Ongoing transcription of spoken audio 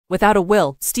Without a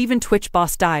will, tWitch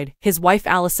boss died. His wife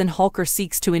Allison Holker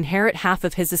seeks to inherit half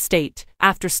of his estate.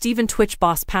 After tWitch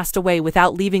boss passed away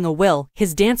without leaving a will,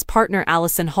 his dance partner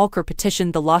Allison Holker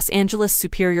petitioned the Los Angeles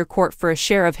Superior Court for a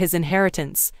share of his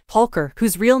inheritance. Holker,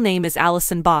 whose real name is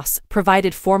Allison Boss,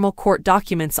 provided formal court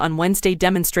documents on Wednesday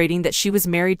demonstrating that she was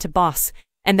married to Boss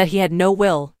and that he had no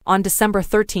will. On December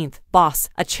 13, Boss,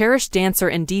 a cherished dancer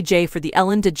and DJ for the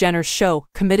Ellen DeGeneres show,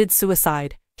 committed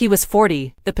suicide. He was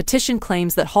 40. The petition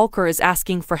claims that Holker is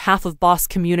asking for half of Boss'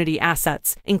 community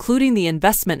assets, including the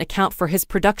investment account for his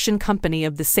production company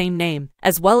of the same name,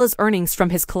 as well as earnings from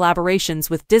his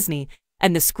collaborations with Disney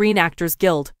and the Screen Actors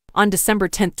Guild. On December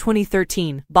 10,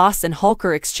 2013, Boss and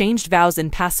Holker exchanged vows in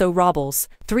Paso Robles.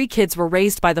 3 kids were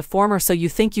raised by the former So You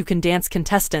Think You Can Dance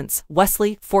contestants: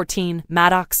 Wesley, 14,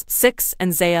 Maddox, 6,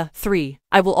 and Zaya, 3.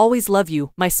 I will always love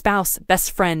you, my spouse,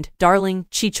 best friend, darling,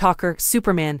 Cheechako,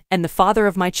 Superman, and the father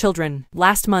of my children.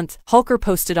 Last month, Holker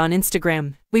posted on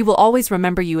Instagram, "We will always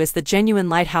remember you as the genuine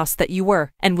lighthouse that you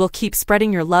were, and will keep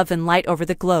spreading your love and light over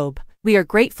the globe. We are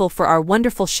grateful for our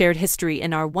wonderful shared history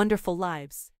and our wonderful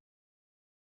lives."